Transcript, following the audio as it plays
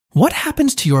What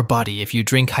happens to your body if you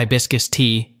drink hibiscus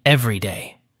tea every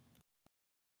day?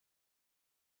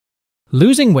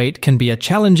 Losing weight can be a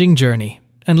challenging journey,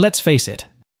 and let's face it,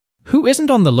 who isn't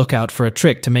on the lookout for a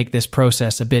trick to make this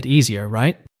process a bit easier,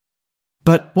 right?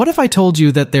 But what if I told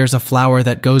you that there's a flower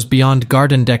that goes beyond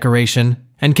garden decoration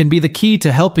and can be the key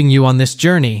to helping you on this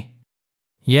journey?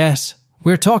 Yes,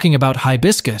 we're talking about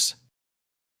hibiscus.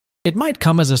 It might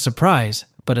come as a surprise,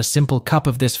 but a simple cup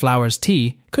of this flower's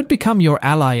tea could become your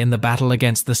ally in the battle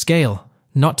against the scale,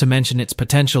 not to mention its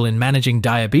potential in managing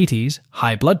diabetes,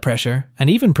 high blood pressure, and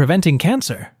even preventing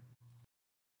cancer.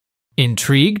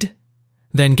 Intrigued?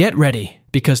 Then get ready,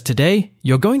 because today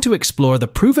you're going to explore the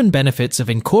proven benefits of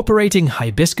incorporating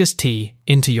hibiscus tea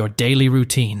into your daily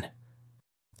routine.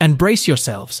 And brace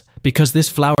yourselves, because this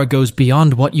flower goes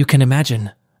beyond what you can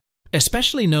imagine.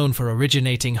 Especially known for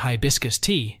originating hibiscus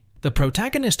tea, the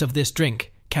protagonist of this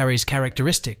drink carries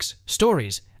characteristics,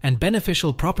 stories, and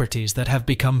beneficial properties that have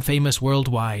become famous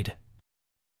worldwide.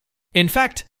 In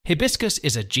fact, hibiscus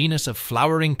is a genus of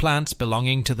flowering plants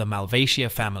belonging to the Malvaceae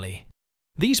family.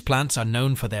 These plants are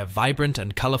known for their vibrant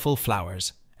and colorful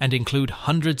flowers, and include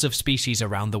hundreds of species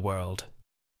around the world.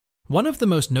 One of the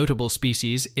most notable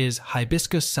species is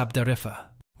Hibiscus Sabdariffa,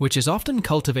 which is often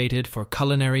cultivated for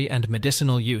culinary and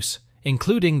medicinal use,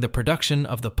 including the production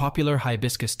of the popular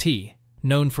hibiscus tea,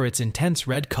 known for its intense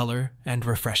red color and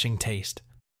refreshing taste.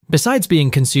 Besides being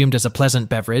consumed as a pleasant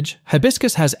beverage,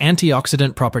 hibiscus has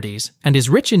antioxidant properties and is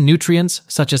rich in nutrients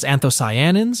such as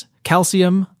anthocyanins,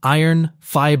 calcium, iron,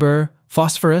 fiber,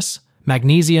 phosphorus,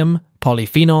 magnesium,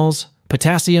 polyphenols,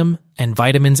 potassium, and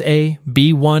vitamins A,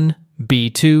 B1,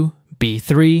 B2,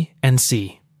 B3, and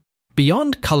C.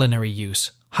 Beyond culinary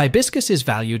use, hibiscus is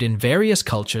valued in various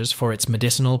cultures for its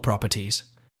medicinal properties.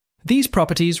 These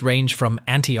properties range from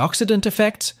antioxidant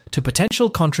effects to potential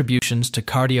contributions to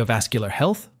cardiovascular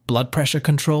health, blood pressure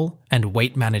control, and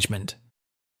weight management.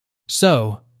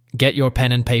 So, get your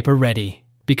pen and paper ready,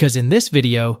 because in this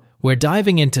video, we're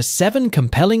diving into 7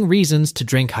 compelling reasons to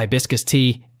drink hibiscus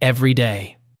tea every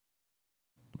day.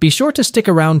 Be sure to stick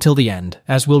around till the end,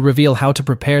 as we'll reveal how to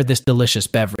prepare this delicious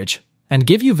beverage, and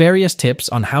give you various tips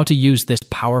on how to use this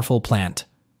powerful plant.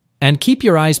 And keep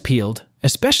your eyes peeled,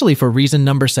 especially for reason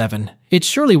number 7. It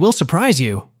surely will surprise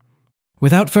you.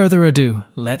 Without further ado,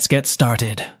 let's get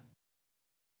started.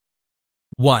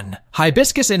 1.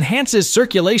 Hibiscus enhances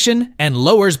circulation and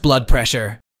lowers blood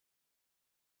pressure.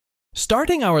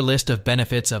 Starting our list of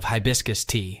benefits of hibiscus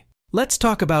tea, let's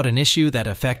talk about an issue that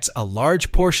affects a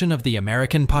large portion of the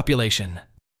American population: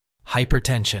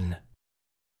 hypertension.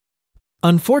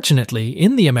 Unfortunately,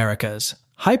 in the Americas,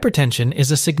 hypertension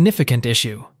is a significant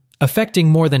issue, affecting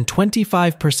more than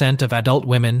 25% of adult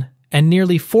women and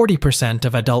nearly 40%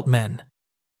 of adult men.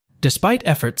 Despite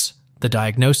efforts, the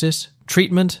diagnosis,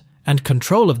 treatment, and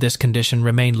control of this condition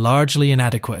remain largely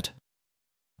inadequate.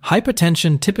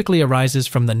 Hypertension typically arises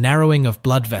from the narrowing of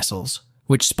blood vessels,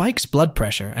 which spikes blood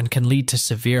pressure and can lead to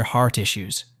severe heart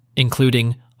issues,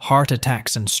 including heart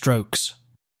attacks and strokes.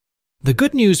 The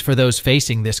good news for those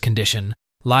facing this condition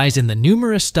lies in the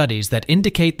numerous studies that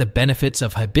indicate the benefits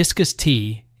of hibiscus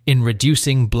tea in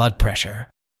reducing blood pressure.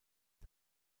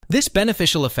 This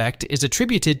beneficial effect is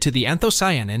attributed to the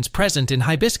anthocyanins present in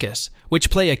hibiscus,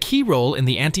 which play a key role in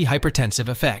the antihypertensive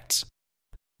effects.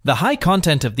 The high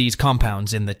content of these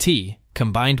compounds in the tea,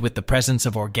 combined with the presence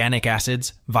of organic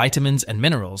acids, vitamins, and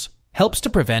minerals, helps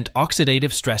to prevent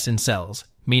oxidative stress in cells,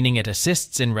 meaning it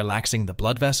assists in relaxing the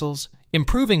blood vessels,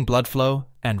 improving blood flow,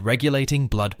 and regulating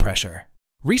blood pressure.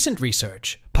 Recent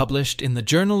research, published in the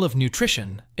Journal of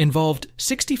Nutrition, involved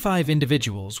 65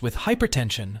 individuals with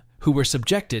hypertension who were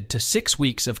subjected to 6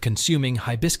 weeks of consuming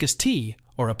hibiscus tea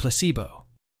or a placebo.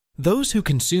 Those who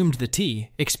consumed the tea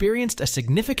experienced a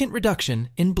significant reduction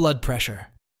in blood pressure.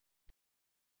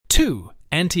 2.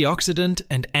 Antioxidant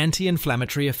and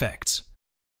anti-inflammatory effects.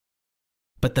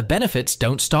 But the benefits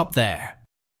don't stop there.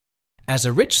 As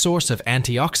a rich source of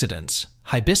antioxidants,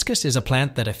 hibiscus is a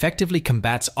plant that effectively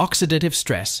combats oxidative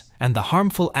stress and the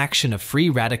harmful action of free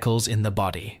radicals in the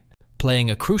body, playing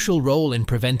a crucial role in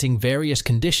preventing various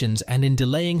conditions and in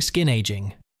delaying skin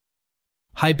aging.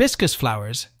 Hibiscus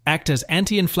flowers act as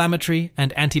anti-inflammatory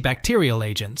and antibacterial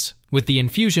agents, with the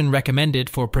infusion recommended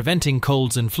for preventing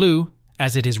colds and flu,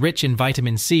 as it is rich in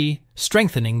vitamin C,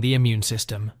 strengthening the immune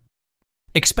system.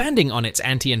 Expanding on its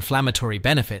anti-inflammatory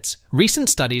benefits, recent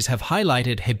studies have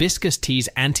highlighted hibiscus tea's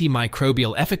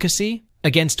antimicrobial efficacy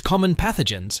against common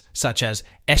pathogens such as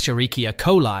Escherichia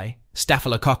coli,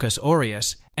 Staphylococcus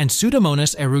aureus, and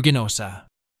Pseudomonas aeruginosa.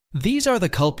 These are the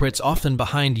culprits often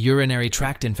behind urinary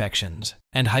tract infections,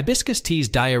 and hibiscus tea's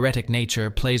diuretic nature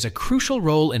plays a crucial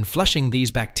role in flushing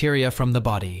these bacteria from the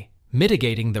body,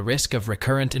 mitigating the risk of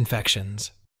recurrent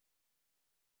infections.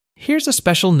 Here's a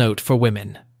special note for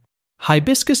women.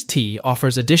 Hibiscus tea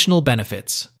offers additional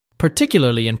benefits,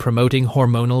 particularly in promoting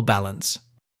hormonal balance.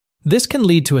 This can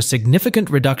lead to a significant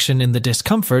reduction in the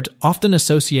discomfort often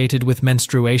associated with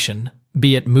menstruation,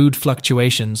 be it mood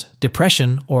fluctuations,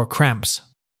 depression, or cramps.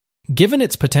 Given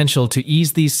its potential to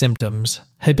ease these symptoms,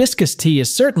 hibiscus tea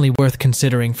is certainly worth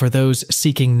considering for those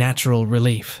seeking natural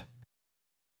relief.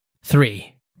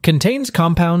 3. Contains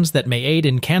compounds that may aid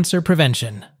in cancer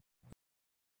prevention.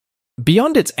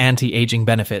 Beyond its anti-aging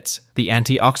benefits, the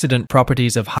antioxidant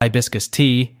properties of hibiscus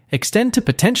tea extend to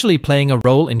potentially playing a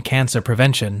role in cancer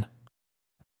prevention.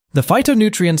 The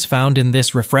phytonutrients found in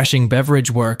this refreshing beverage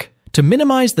work to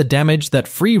minimize the damage that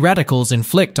free radicals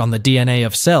inflict on the DNA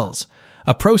of cells,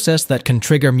 a process that can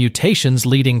trigger mutations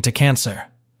leading to cancer.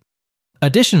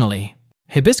 Additionally,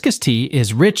 hibiscus tea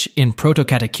is rich in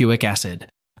protocatechuic acid,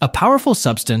 a powerful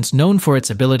substance known for its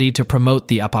ability to promote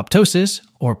the apoptosis,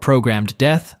 or programmed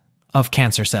death, of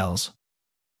cancer cells.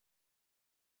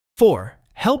 4.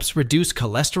 Helps reduce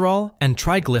cholesterol and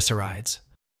triglycerides.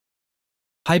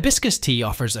 Hibiscus tea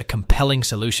offers a compelling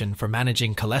solution for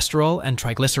managing cholesterol and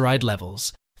triglyceride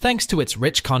levels, thanks to its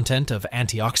rich content of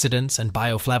antioxidants and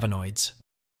bioflavonoids.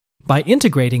 By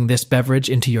integrating this beverage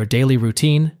into your daily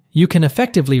routine, you can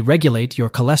effectively regulate your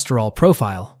cholesterol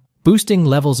profile, boosting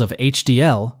levels of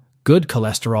HDL, good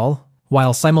cholesterol,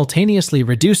 while simultaneously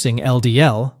reducing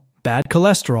LDL, bad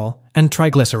cholesterol, and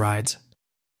triglycerides.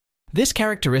 This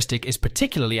characteristic is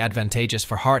particularly advantageous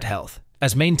for heart health,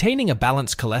 as maintaining a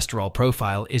balanced cholesterol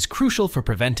profile is crucial for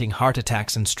preventing heart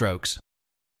attacks and strokes.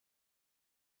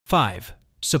 5.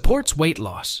 Supports weight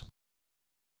loss.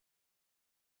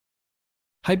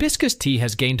 Hibiscus tea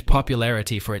has gained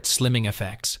popularity for its slimming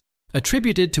effects,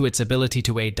 attributed to its ability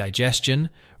to aid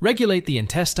digestion, regulate the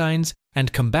intestines,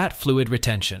 and combat fluid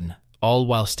retention, all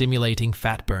while stimulating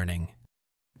fat burning.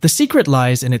 The secret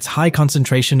lies in its high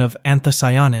concentration of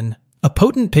anthocyanin, a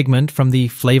potent pigment from the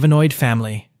flavonoid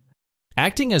family.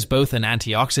 Acting as both an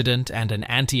antioxidant and an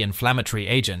anti-inflammatory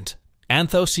agent,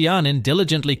 anthocyanin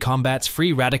diligently combats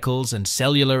free radicals and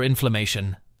cellular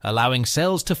inflammation, allowing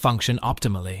cells to function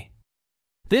optimally.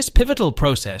 This pivotal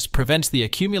process prevents the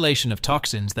accumulation of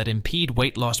toxins that impede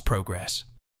weight loss progress.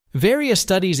 Various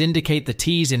studies indicate the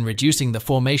teas in reducing the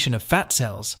formation of fat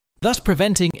cells, thus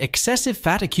preventing excessive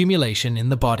fat accumulation in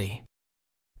the body.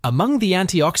 Among the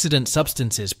antioxidant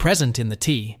substances present in the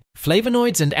tea,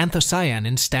 flavonoids and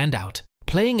anthocyanin stand out,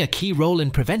 playing a key role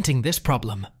in preventing this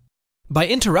problem. By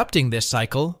interrupting this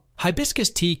cycle, hibiscus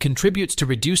tea contributes to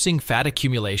reducing fat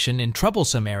accumulation in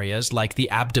troublesome areas like the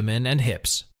abdomen and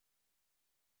hips.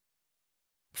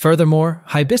 Furthermore,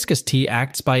 hibiscus tea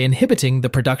acts by inhibiting the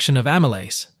production of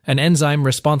amylase, an enzyme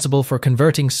responsible for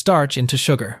converting starch into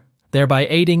sugar, thereby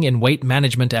aiding in weight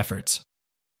management efforts.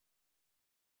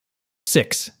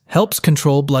 6. Helps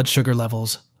control blood sugar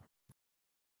levels.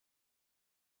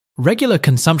 Regular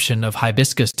consumption of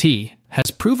hibiscus tea has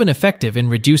proven effective in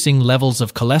reducing levels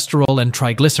of cholesterol and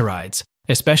triglycerides,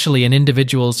 especially in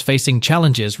individuals facing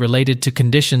challenges related to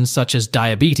conditions such as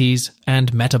diabetes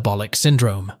and metabolic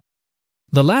syndrome.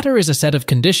 The latter is a set of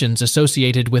conditions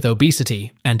associated with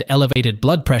obesity and elevated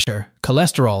blood pressure,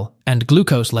 cholesterol, and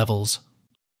glucose levels.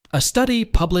 A study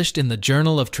published in the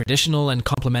Journal of Traditional and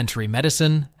Complementary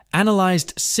Medicine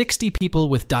analyzed 60 people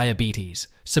with diabetes,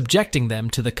 subjecting them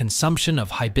to the consumption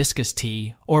of hibiscus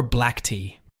tea or black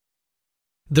tea.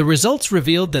 The results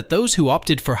revealed that those who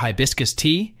opted for hibiscus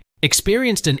tea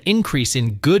experienced an increase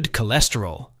in good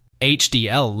cholesterol,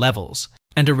 HDL levels,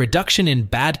 and a reduction in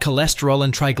bad cholesterol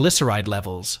and triglyceride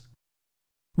levels.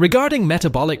 Regarding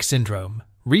metabolic syndrome,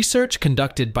 research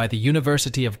conducted by the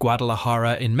University of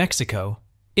Guadalajara in Mexico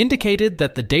indicated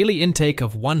that the daily intake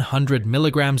of 100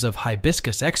 milligrams of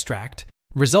hibiscus extract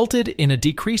resulted in a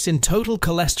decrease in total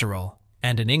cholesterol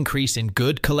and an increase in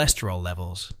good cholesterol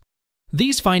levels.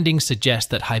 These findings suggest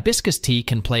that hibiscus tea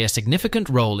can play a significant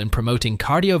role in promoting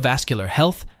cardiovascular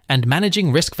health and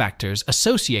managing risk factors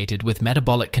associated with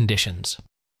metabolic conditions.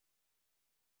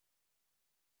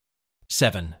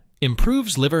 7.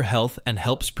 Improves liver health and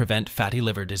helps prevent fatty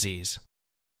liver disease.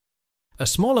 A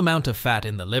small amount of fat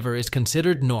in the liver is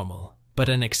considered normal, but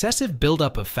an excessive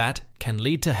buildup of fat can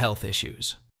lead to health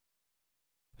issues.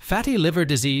 Fatty liver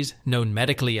disease, known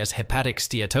medically as hepatic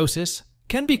steatosis,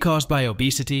 can be caused by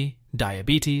obesity,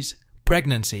 diabetes,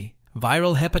 pregnancy,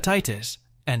 viral hepatitis,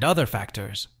 and other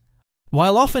factors.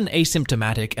 While often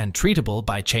asymptomatic and treatable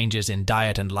by changes in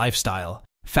diet and lifestyle,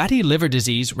 Fatty liver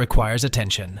disease requires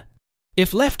attention.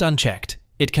 If left unchecked,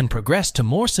 it can progress to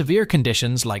more severe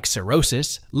conditions like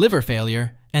cirrhosis, liver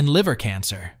failure, and liver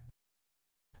cancer.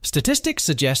 Statistics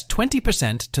suggest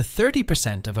 20% to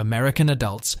 30% of American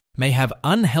adults may have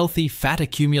unhealthy fat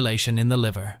accumulation in the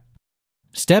liver.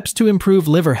 Steps to improve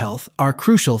liver health are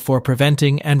crucial for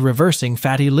preventing and reversing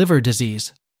fatty liver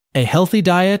disease. A healthy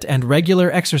diet and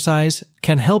regular exercise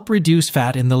can help reduce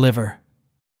fat in the liver.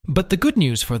 But the good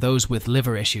news for those with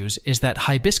liver issues is that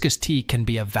hibiscus tea can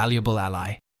be a valuable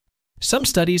ally. Some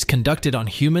studies conducted on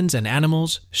humans and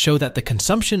animals show that the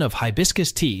consumption of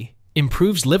hibiscus tea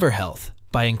improves liver health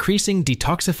by increasing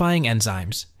detoxifying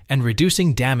enzymes and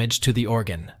reducing damage to the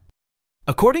organ.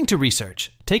 According to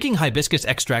research, taking hibiscus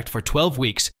extract for 12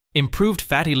 weeks improved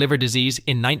fatty liver disease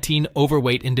in 19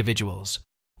 overweight individuals.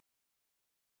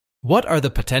 What are the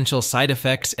potential side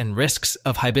effects and risks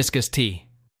of hibiscus tea?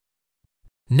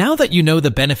 Now that you know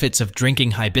the benefits of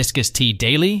drinking hibiscus tea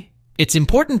daily, it's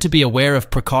important to be aware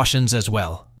of precautions as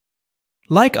well.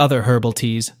 Like other herbal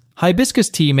teas, hibiscus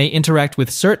tea may interact with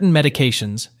certain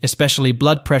medications, especially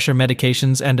blood pressure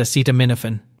medications and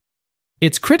acetaminophen.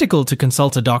 It's critical to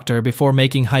consult a doctor before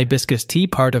making hibiscus tea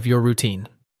part of your routine.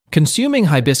 Consuming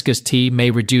hibiscus tea may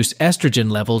reduce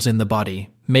estrogen levels in the body,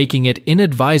 making it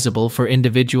inadvisable for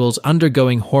individuals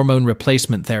undergoing hormone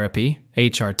replacement therapy,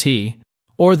 HRT,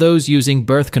 or those using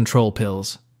birth control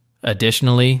pills.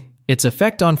 Additionally, its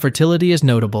effect on fertility is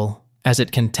notable, as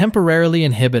it can temporarily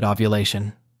inhibit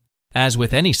ovulation. As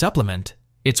with any supplement,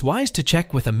 it's wise to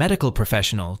check with a medical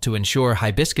professional to ensure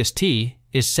hibiscus tea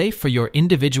is safe for your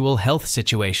individual health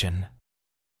situation.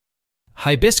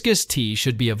 Hibiscus tea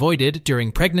should be avoided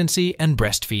during pregnancy and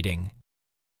breastfeeding.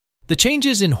 The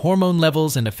changes in hormone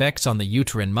levels and effects on the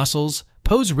uterine muscles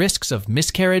pose risks of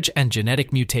miscarriage and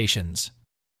genetic mutations.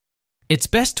 It's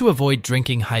best to avoid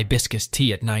drinking hibiscus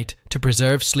tea at night to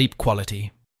preserve sleep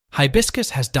quality.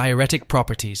 Hibiscus has diuretic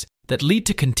properties that lead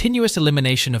to continuous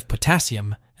elimination of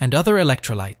potassium and other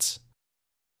electrolytes.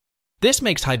 This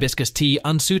makes hibiscus tea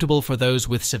unsuitable for those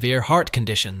with severe heart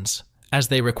conditions, as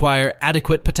they require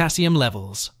adequate potassium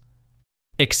levels.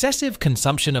 Excessive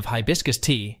consumption of hibiscus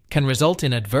tea can result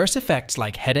in adverse effects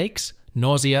like headaches,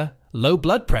 nausea, low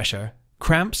blood pressure,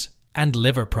 cramps, and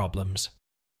liver problems.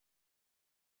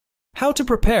 How to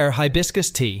prepare hibiscus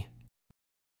tea?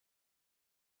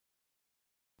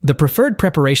 The preferred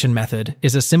preparation method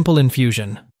is a simple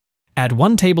infusion. Add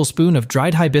 1 tablespoon of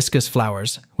dried hibiscus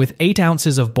flowers with 8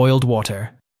 ounces of boiled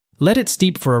water. Let it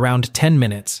steep for around 10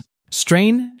 minutes.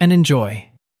 Strain and enjoy.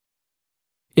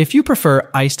 If you prefer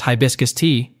iced hibiscus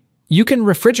tea, you can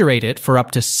refrigerate it for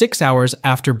up to 6 hours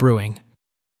after brewing.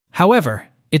 However,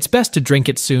 it's best to drink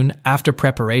it soon after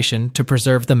preparation to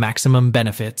preserve the maximum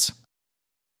benefits.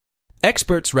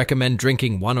 Experts recommend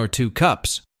drinking 1 or 2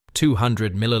 cups,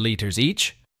 200 milliliters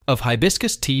each, of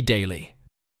hibiscus tea daily.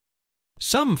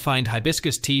 Some find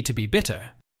hibiscus tea to be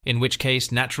bitter, in which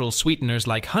case natural sweeteners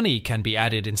like honey can be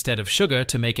added instead of sugar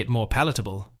to make it more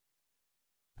palatable.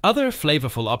 Other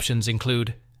flavorful options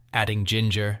include adding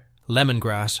ginger,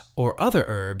 lemongrass, or other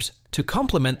herbs to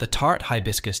complement the tart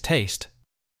hibiscus taste.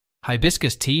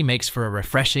 Hibiscus tea makes for a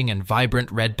refreshing and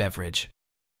vibrant red beverage.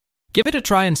 Give it a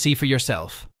try and see for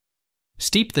yourself.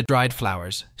 Steep the dried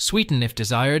flowers, sweeten if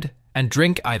desired, and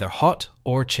drink either hot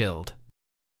or chilled.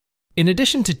 In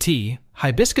addition to tea,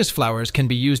 hibiscus flowers can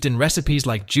be used in recipes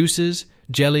like juices,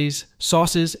 jellies,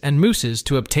 sauces, and mousses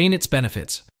to obtain its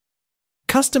benefits.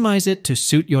 Customize it to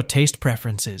suit your taste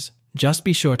preferences. Just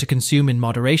be sure to consume in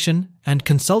moderation and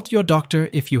consult your doctor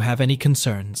if you have any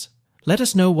concerns. Let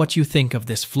us know what you think of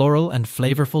this floral and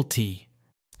flavorful tea.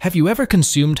 Have you ever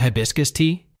consumed hibiscus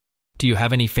tea? Do you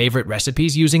have any favorite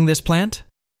recipes using this plant?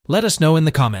 Let us know in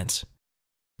the comments.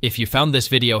 If you found this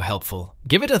video helpful,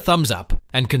 give it a thumbs up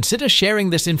and consider sharing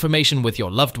this information with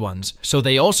your loved ones so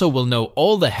they also will know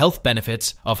all the health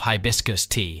benefits of hibiscus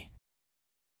tea.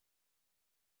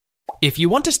 If you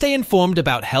want to stay informed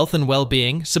about health and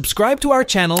well-being, subscribe to our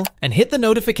channel and hit the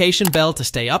notification bell to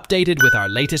stay updated with our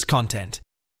latest content.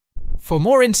 For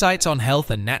more insights on health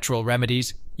and natural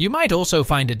remedies, you might also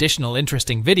find additional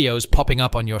interesting videos popping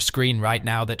up on your screen right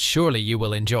now that surely you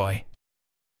will enjoy.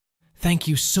 Thank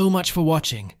you so much for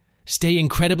watching. Stay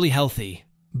incredibly healthy.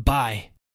 Bye.